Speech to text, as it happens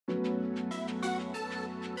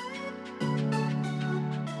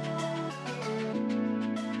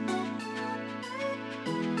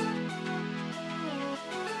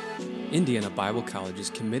Indiana Bible College is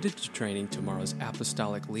committed to training tomorrow's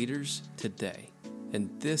apostolic leaders today, and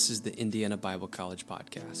this is the Indiana Bible College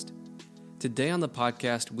podcast. Today on the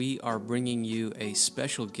podcast, we are bringing you a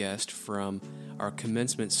special guest from our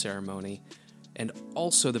commencement ceremony and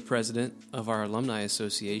also the president of our Alumni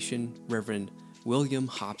Association, Reverend William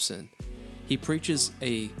Hobson. He preaches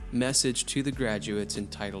a message to the graduates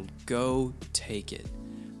entitled, Go Take It.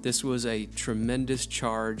 This was a tremendous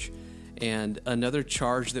charge, and another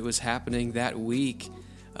charge that was happening that week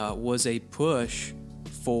was a push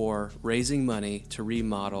for raising money to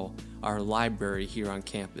remodel our library here on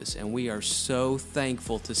campus. And we are so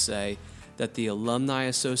thankful to say that the Alumni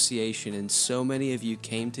Association and so many of you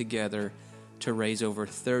came together to raise over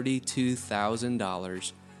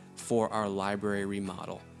 $32,000 for our library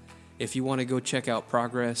remodel. If you want to go check out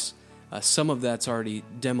progress, some of that's already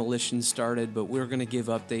demolition started, but we're going to give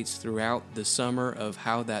updates throughout the summer of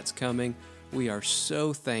how that's coming. We are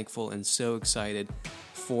so thankful and so excited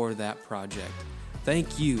for that project.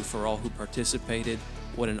 Thank you for all who participated.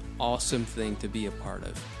 What an awesome thing to be a part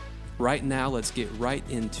of. Right now, let's get right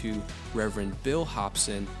into Reverend Bill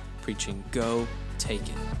Hobson preaching Go Take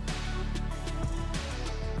It.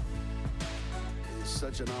 It is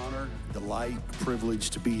such an honor, delight, privilege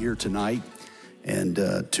to be here tonight and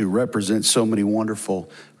to represent so many wonderful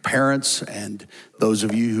parents and those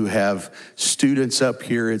of you who have students up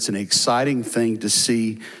here. It's an exciting thing to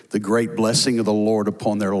see the great blessing of the Lord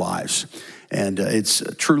upon their lives. And it's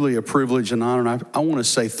truly a privilege and honor. And I want to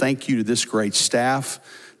say thank you to this great staff,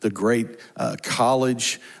 the great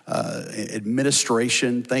college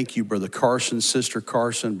administration. Thank you, Brother Carson, Sister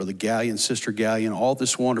Carson, Brother Gallion, Sister Gallion, all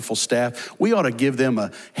this wonderful staff. We ought to give them a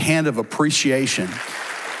hand of appreciation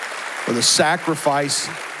for the sacrifice.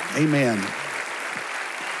 Amen.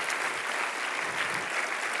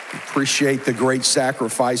 Appreciate the great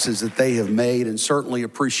sacrifices that they have made, and certainly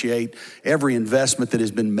appreciate every investment that has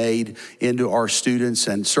been made into our students,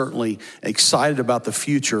 and certainly excited about the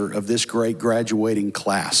future of this great graduating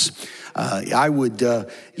class. I would,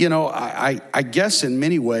 I guess in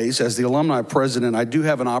many ways, as the alumni president, I do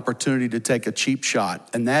have an opportunity to take a cheap shot,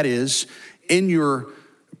 and that is in your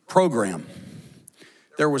program.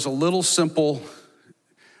 There was a little simple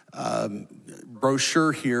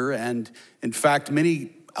brochure here, and in fact,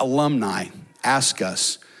 many alumni ask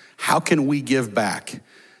us, how can we give back?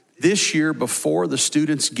 This year, before the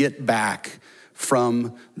students get back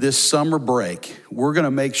from this summer break, we're going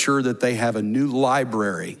to make sure that they have a new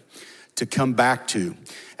library to come back to.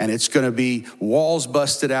 And it's going to be walls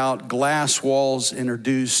busted out, glass walls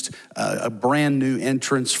introduced, a brand new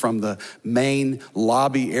entrance from the main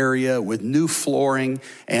lobby area with new flooring.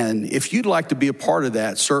 And if you'd like to be a part of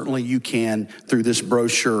that, certainly you can through this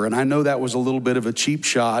brochure. And I know that was a little bit of a cheap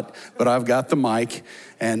shot, but I've got the mic,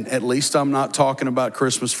 and at least I'm not talking about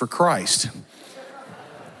Christmas for Christ.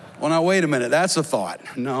 Well, now, wait a minute. That's a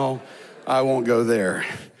thought. No, I won't go there.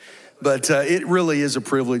 But it really is a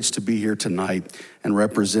privilege to be here tonight and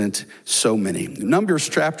represent so many. Numbers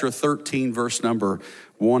chapter 13, verse number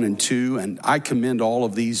 1 and 2. And I commend all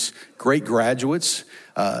of these great graduates.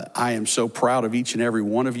 I am so proud of each and every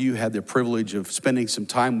one of you. Had the privilege of spending some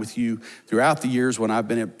time with you throughout the years when I've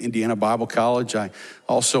been at Indiana Bible College. I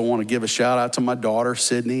also want to give a shout out to my daughter,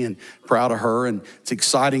 Sydney, and proud of her. And it's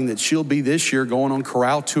exciting that she'll be this year going on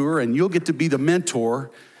chorale tour, and you'll get to be the mentor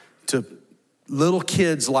to little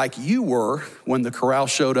kids like you were when the chorale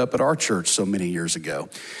showed up at our church so many years ago.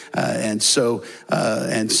 And so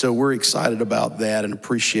we're excited about that and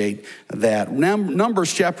appreciate that. Now,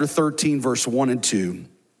 Numbers chapter 13, verse 1 and 2.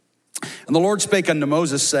 And the Lord spake unto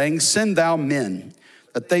Moses, saying, Send thou men,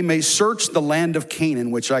 that they may search the land of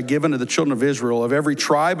Canaan, which I give unto the children of Israel. Of every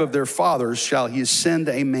tribe of their fathers shall he send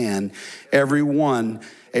a man, every one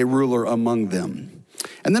a ruler among them.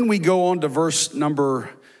 And then we go on to verse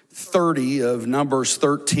number 30 of Numbers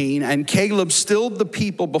 13. And Caleb stilled the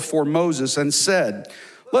people before Moses and said,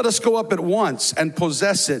 Let us go up at once and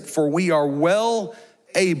possess it, for we are well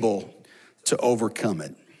able to overcome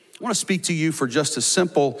it. I want to speak to you for just a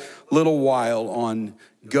simple little while on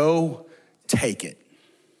Go Take It.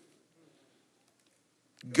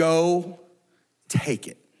 Go Take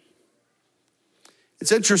It.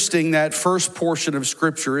 It's interesting that first portion of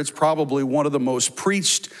Scripture, it's probably one of the most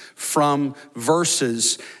preached from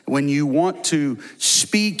verses when you want to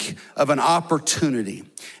speak of an opportunity.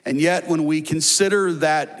 And yet when we consider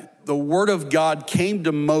that the Word of God came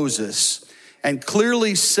to Moses and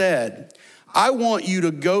clearly said, I want you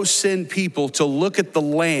to go send people to look at the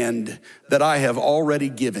land that I have already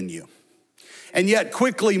given you. And yet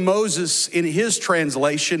quickly Moses, in his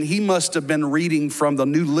translation, he must have been reading from the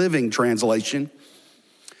New Living Translation,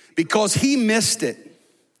 because he missed it.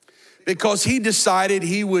 because he decided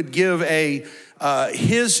he would give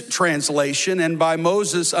his translation. And by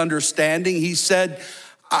Moses' understanding, he said,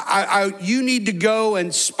 you need to go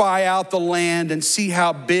and spy out the land and see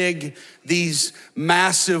how big these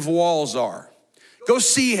massive walls are. Go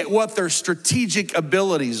see what their strategic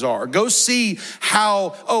abilities are. Go see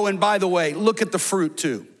how, and by the way, look at the fruit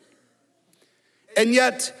too. And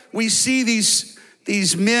yet we see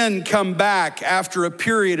these men come back after a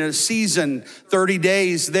period, a season, 30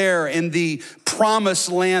 days there in the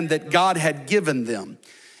promised land that God had given them.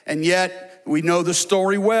 And yet we know the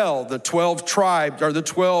story well. The 12 tribes, or the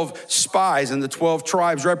 12 spies and the 12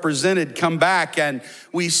 tribes represented, come back, and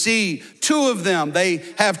we see two of them. They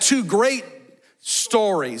have two great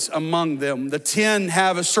stories among them. The 10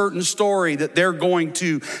 have a certain story that they're going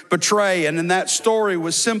to portray. And in that story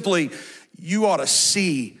was simply, you ought to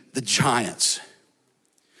see the giants.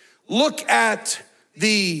 Look at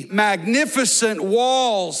the magnificent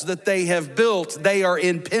walls that they have built. They are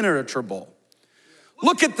impenetrable.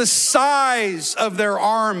 Look at the size of their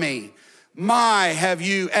army.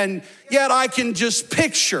 And yet I can just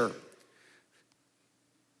picture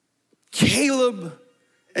Caleb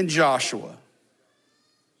and Joshua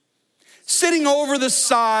sitting over the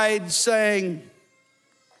side saying,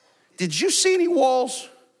 did you see any walls?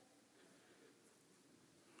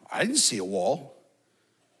 I didn't see a wall.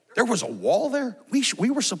 There was a wall there? We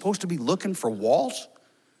were supposed to be looking for walls?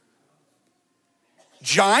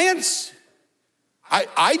 Giants?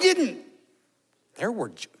 I didn't.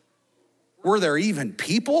 Were there even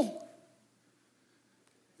people?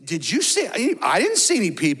 Did you see? I didn't see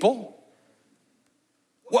any people.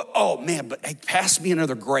 What? Oh man, but hey, pass me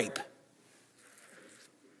another grape.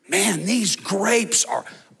 Man, these grapes are,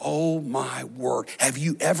 oh my word. Have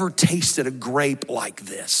you ever tasted a grape like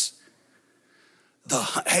this?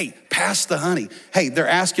 Hey, pass the honey. Hey, they're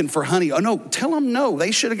asking for honey. Oh no, tell them no.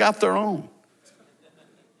 They should have got their own.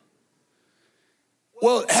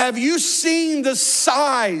 Well, have you seen the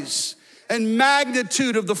size and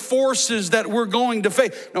magnitude of the forces that we're going to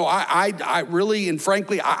face? No, I really and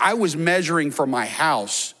frankly, I was measuring for my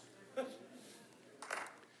house.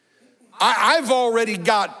 I've already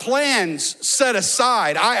got plans set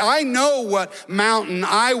aside. I know what mountain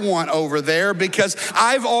I want over there because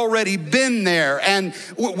I've already been there. And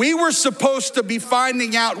we were supposed to be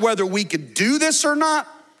finding out whether we could do this or not.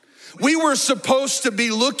 We were supposed to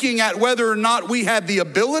be looking at whether or not we had the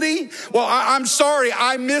ability. Well, I'm sorry,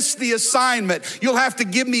 I missed the assignment. You'll have to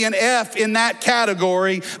give me an F in that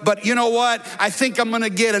category. But you know what? I think I'm going to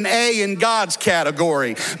get an A in God's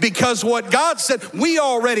category. Because what God said, we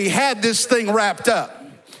already had this thing wrapped up.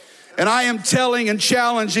 And I am telling and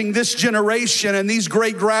challenging this generation and these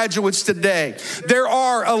great graduates today, there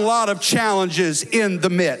are a lot of challenges in the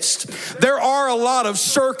midst. There are a lot of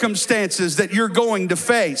circumstances that you're going to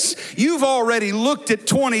face. You've already looked at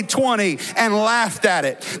 2020 and laughed at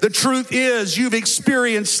it. The truth is you've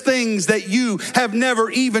experienced things that you have never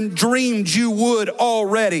even dreamed you would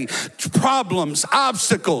already. Problems,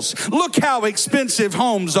 obstacles. Look how expensive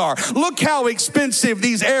homes are. Look how expensive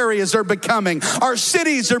these areas are becoming. Our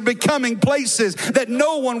cities are becoming places that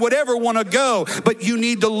no one would ever want to go, but you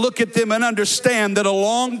need to look at them and understand that a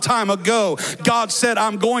long time ago, God said,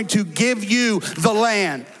 I'm going to give you the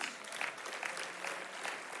land.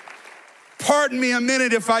 Pardon me a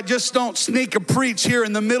minute if I just don't sneak a preach here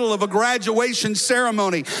in the middle of a graduation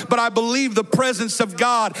ceremony, but I believe the presence of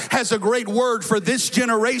God has a great word for this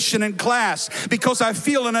generation and class because I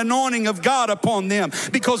feel an anointing of God upon them,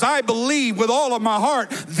 because I believe with all of my heart,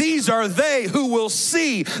 these are they who will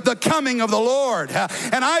see the coming of the Lord.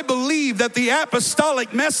 And I believe that the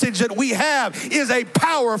apostolic message that we have is a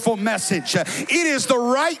powerful message. It is the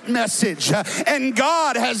right message. And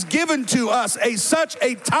God has given to us such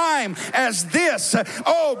a time as this.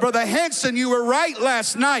 Oh, Brother Henson, you were right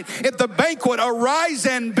last night at the banquet. Arise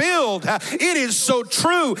and build. It is so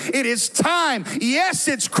true. It is time. Yes,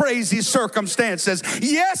 it's crazy circumstances.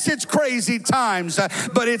 Yes, it's crazy times,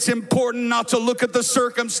 but it's important not to look at the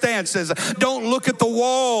circumstances. Don't look at the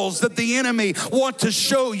walls that the enemy want to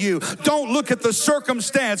show you. Don't look at the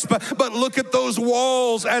circumstance, but look at those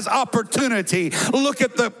walls as opportunity. Look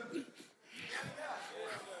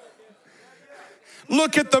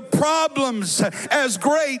at the problems as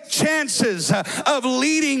great chances of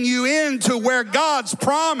leading you into where God's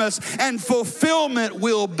promise and fulfillment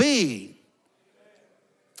will be.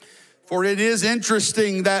 For it is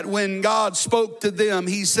interesting that when God spoke to them,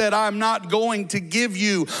 he said, I'm not going to give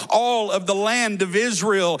you all of the land of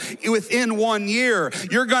Israel within 1 year.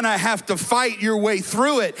 You're going to have to fight your way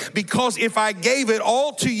through it, because if I gave it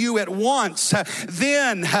all to you at once,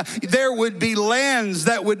 then there would be lands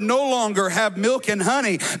that would no longer have milk and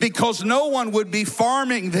honey, because no one would be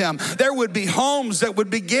farming them. There would be homes that would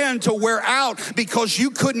begin to wear out because you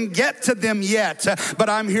couldn't get to them yet. But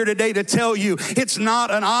I'm here today to tell you, it's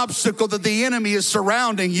not an obstacle that the enemy is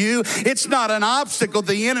surrounding you. It's not an obstacle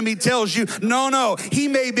the enemy tells you, no, he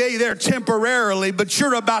may be there temporarily, but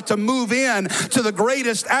you're about to move in to the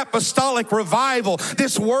greatest apostolic revival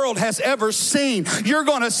this world has ever seen. You're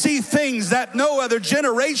going to see things that no other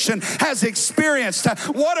generation has experienced.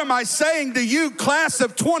 What am I saying to you, class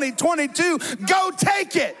of 2022? Go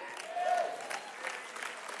take it.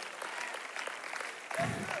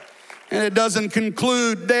 And it doesn't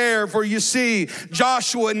conclude there, for you see,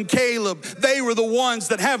 Joshua and Caleb, they were the ones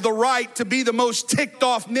that have the right to be the most ticked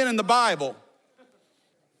off men in the Bible.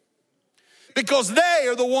 Because they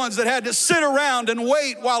are the ones that had to sit around and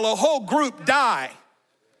wait while a whole group die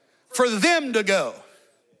for them to go.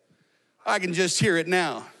 I can just hear it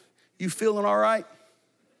now. You feeling all right?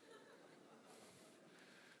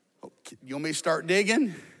 You want me to start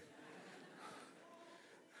digging?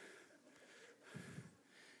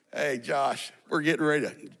 Hey, Josh, we're getting ready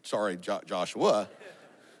to, sorry, Joshua.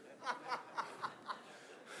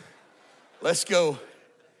 Let's go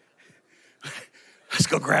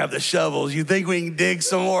grab the shovels. You think we can dig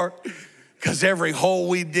some more? Because every hole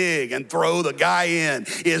we dig and throw the guy in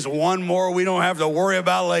is one more we don't have to worry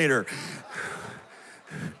about later.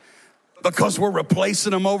 Because we're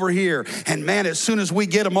replacing them over here. And man, as soon as we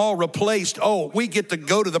get them all replaced, we get to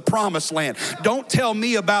go to the promised land. Don't tell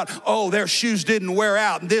me about, their shoes didn't wear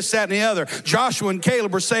out and this, that, and the other. Joshua and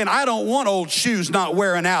Caleb were saying, I don't want old shoes not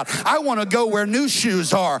wearing out. I want to go where new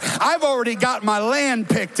shoes are. I've already got my land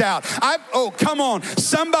picked out. Come on.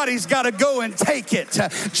 Somebody's got to go and take it.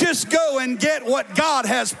 Just go and get what God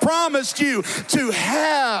has promised you to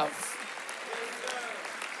have.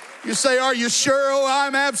 You say, are you sure? Oh,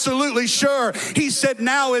 I'm absolutely sure. He said,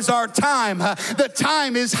 now is our time. The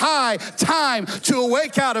time is high. Time to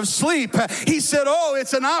awake out of sleep. He said,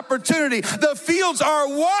 it's an opportunity. The fields are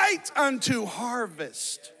white unto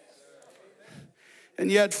harvest.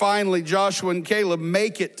 And yet finally, Joshua and Caleb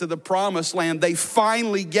make it to the promised land. They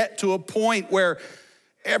finally get to a point where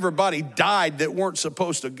everybody died that weren't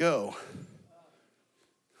supposed to go.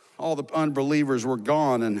 All the unbelievers were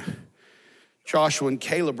gone, and Joshua and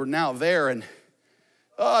Caleb are now there, and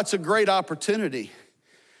it's a great opportunity.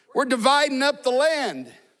 We're dividing up the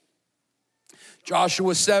land.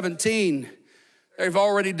 Joshua 17, they've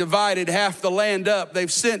already divided half the land up.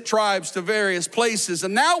 They've sent tribes to various places,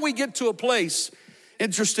 and now we get to a place.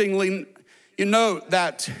 Interestingly, you note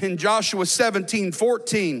that in Joshua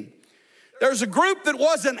 17:14, there's a group that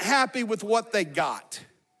wasn't happy with what they got.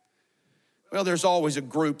 Well, there's always a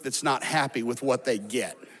group that's not happy with what they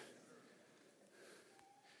get.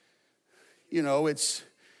 You know, it's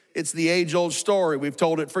the age-old story. We've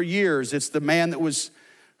told it for years. It's the man that was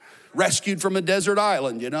rescued from a desert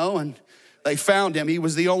island, and they found him. He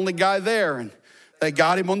was the only guy there, and they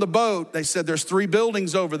got him on the boat. They said, there's 3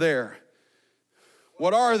 buildings over there.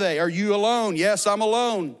 What are they? Are you alone? Yes, I'm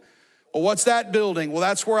alone. Well, what's that building? Well,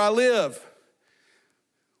 that's where I live.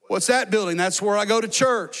 What's that building? That's where I go to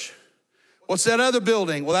church. What's that other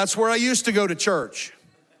building? Well, that's where I used to go to church.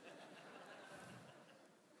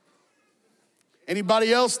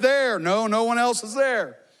 Anybody else there? No one else is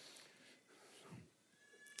there.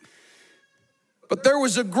 But there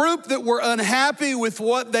was a group that were unhappy with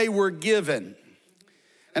what they were given.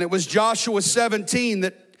 And it was Joshua 17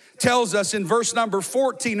 that tells us in verse number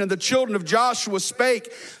 14, and the children of Joshua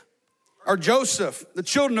spake, or Joseph, the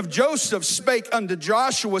children of Joseph spake unto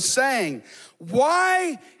Joshua, saying,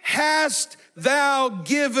 why hast thou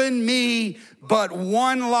given me but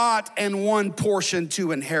one lot and one portion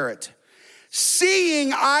to inherit?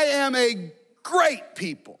 Seeing I am a great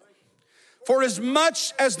people, for as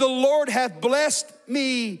much as the Lord hath blessed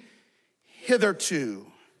me hitherto.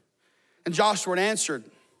 And Joshua answered,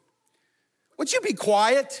 would you be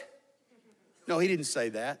quiet? No, he didn't say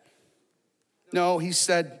that. No, he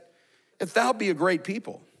said, if thou be a great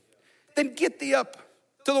people, then get thee up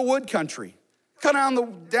to the wood country.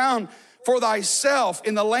 Come down for thyself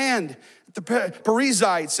in the land, the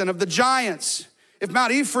Perizzites and of the giants, if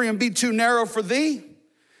Mount Ephraim be too narrow for thee.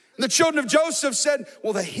 And the children of Joseph said,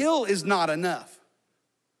 well, the hill is not enough.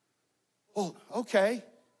 Well, okay,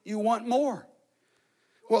 you want more.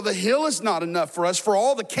 Well, the hill is not enough for us, for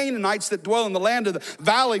all the Canaanites that dwell in the land of the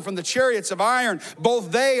valley from the chariots of iron,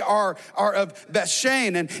 both they are of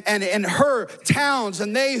Bethshan and her towns,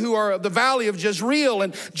 and they who are of the valley of Jezreel.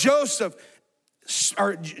 And Joshua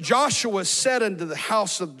said unto the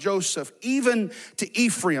house of Joseph, even to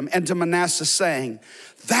Ephraim and to Manasseh, saying,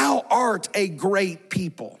 thou art a great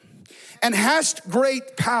people, and hast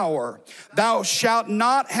great power. Thou shalt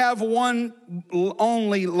not have one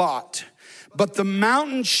only lot, but the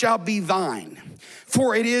mountain shall be thine,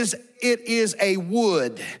 for it is a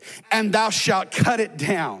wood, and thou shalt cut it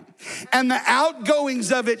down. And the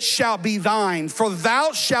outgoings of it shall be thine, for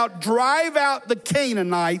thou shalt drive out the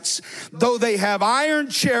Canaanites, though they have iron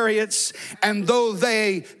chariots, and though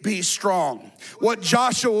they be strong. What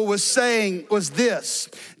Joshua was saying was this: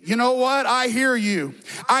 you know what? I hear you.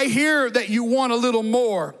 I hear that you want a little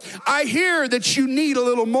more. I hear that you need a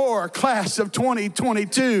little more, class of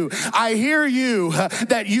 2022. I hear you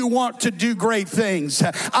that you want to do great things.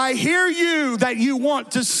 I hear you that you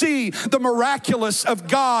want to see the miraculous of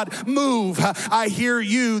God move. I hear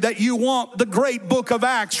you that you want the great book of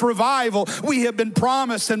Acts revival we have been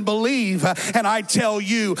promised and believe. And I tell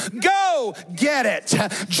you, go get it.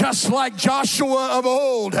 Just like Joshua of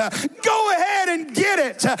old. Go ahead and get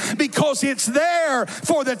it, because it's there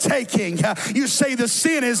for the taking. You say the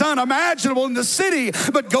sin is unimaginable in the city,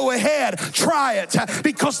 but go ahead, try it,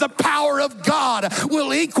 because the power of God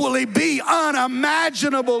will equally be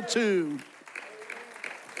unimaginable too.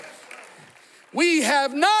 We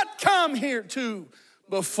have not come here to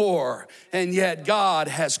before, and yet God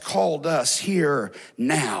has called us here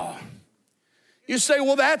now. You say,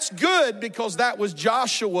 well, that's good because that was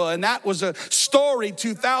Joshua and that was a story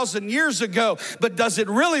 2,000 years ago. But does it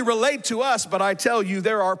really relate to us? But I tell you,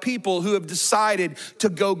 there are people who have decided to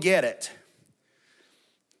go get it.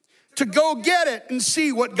 To go get it and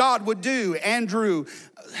see what God would do. Andrew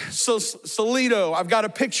Salito, I've got a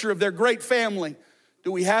picture of their great family.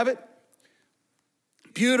 Do we have it?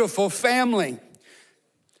 Beautiful family.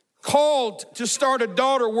 Called to start a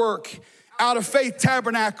daughter work out of Faith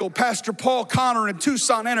Tabernacle, Pastor Paul Connor in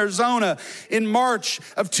Tucson, Arizona, in March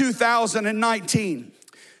of 2019.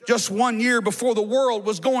 Just 1 year before the world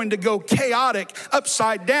was going to go chaotic,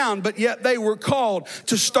 upside down, but yet they were called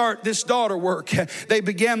to start this daughter work. They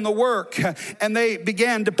began the work, and they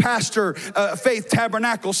began to pastor Faith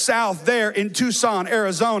Tabernacle South there in Tucson,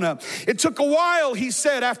 Arizona. It took a while, he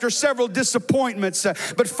said, after several disappointments,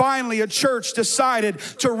 but finally a church decided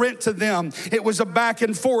to rent to them. It was a back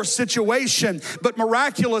and forth situation, but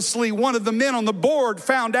miraculously one of the men on the board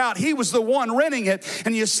found out he was the one renting it.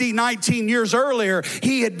 And you see, 19 years earlier,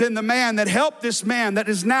 he had been the man that helped this man that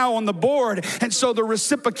is now on the board. And so the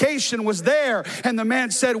reciprocation was there. And the man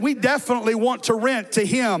said, we definitely want to rent to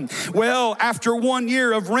him. Well, after 1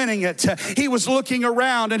 year of renting it, he was looking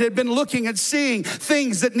around and had been looking and seeing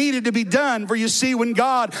things that needed to be done. For you see, when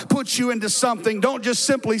God puts you into something, don't just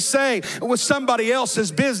simply say it was somebody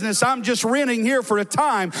else's business. I'm just renting here for a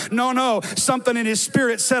time. No. Something in his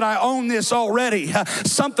spirit said, I own this already.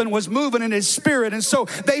 Something was moving in his spirit. And so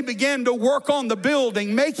they began to work on the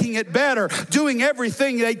building, making it better, doing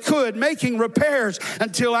everything they could, making repairs,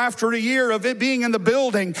 until after a year of it being in the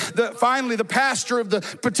building, finally the pastor of the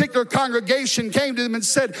particular congregation came to them and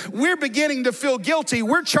said, we're beginning to feel guilty.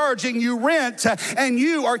 We're charging you rent and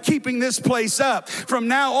you are keeping this place up. From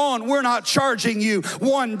now on, we're not charging you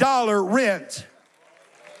 $1 rent.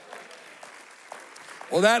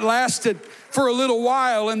 Well, that lasted for a little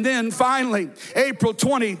while, and then finally April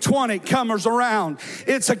 2020 comes around.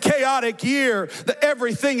 It's a chaotic year.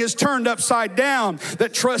 Everything is turned upside down.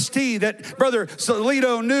 That trustee that Brother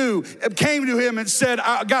Salito knew came to him and said,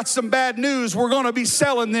 I got some bad news. We're going to be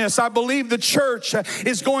selling this. I believe the church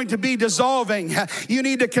is going to be dissolving. You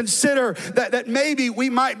need to consider that maybe we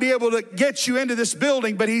might be able to get you into this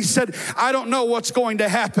building. But he said, I don't know what's going to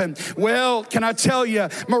happen. Well, can I tell you,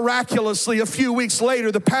 miraculously, a few weeks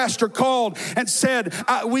later, the pastor called and said,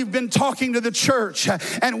 we've been talking to the church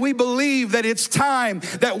and we believe that it's time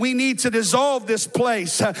that we need to dissolve this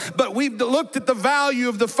place. But we've looked at the value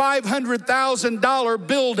of the $500,000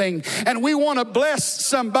 building and we want to bless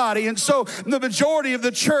somebody. And so the majority of the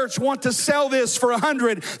church want to sell this for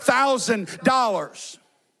 $100,000.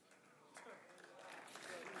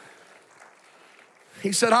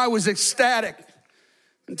 He said, I was ecstatic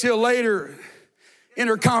until later. In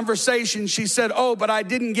her conversation, she said, but I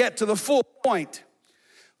didn't get to the full point.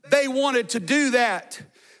 They wanted to do that,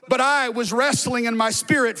 But I was wrestling in my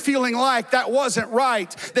spirit, feeling like that wasn't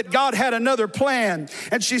right, that God had another plan.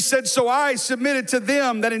 And she said, so I submitted to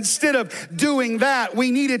them that instead of doing that,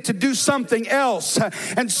 we needed to do something else.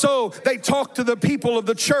 And so they talked to the people of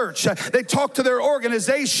the church. They talked to their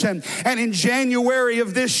organization. And in January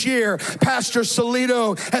of this year, Pastor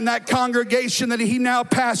Salito and that congregation that he now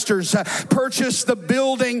pastors purchased the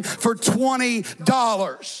building for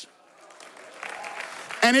 $20.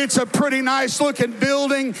 And it's a pretty nice looking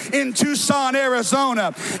building in Tucson,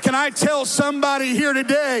 Arizona. Can I tell somebody here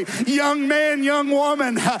today, young man, young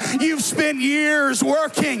woman, you've spent years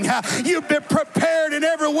working. You've been prepared in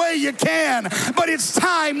every way you can, but it's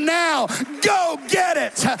time now. Go get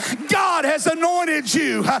it. God has anointed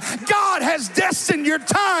you. God has destined your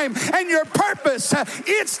time and your purpose.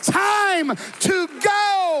 It's time to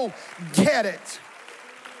go get it.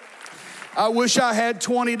 I wish I had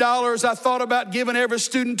 $20. I thought about giving every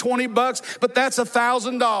student $20, but that's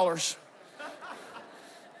 $1,000.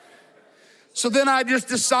 So then I just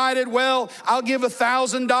decided, well, I'll give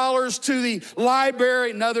 $1,000 to the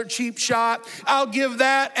library, another cheap shot. I'll give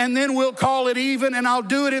that, and then we'll call it even, and I'll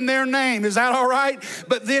do it in their name. Is that all right?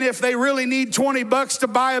 But then if they really need $20 to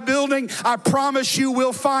buy a building, I promise you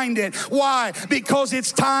we'll find it. Why? Because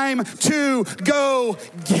it's time to go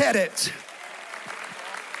get it.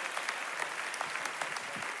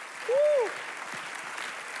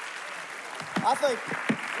 I think,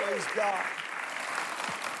 praise God.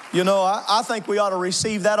 You know, I think we ought to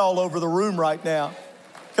receive that all over the room right now.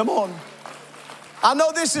 Come on. I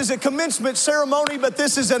know this is a commencement ceremony, but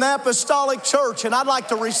this is an apostolic church, and I'd like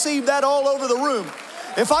to receive that all over the room.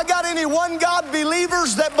 If I got any one God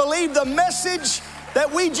believers that believe the message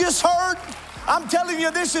that we just heard, I'm telling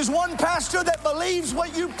you, this is one pastor that believes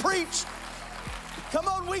what you preach. Come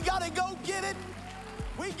on, we got to go get it.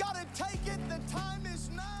 We got to take it. The time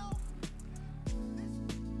is now.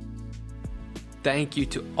 Thank you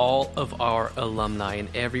to all of our alumni and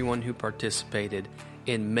everyone who participated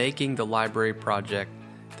in making the library project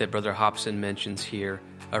that Brother Hobson mentions here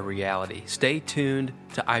a reality. Stay tuned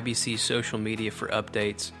to IBC's social media for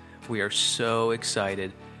updates. We are so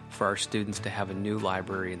excited for our students to have a new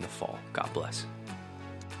library in the fall. God bless.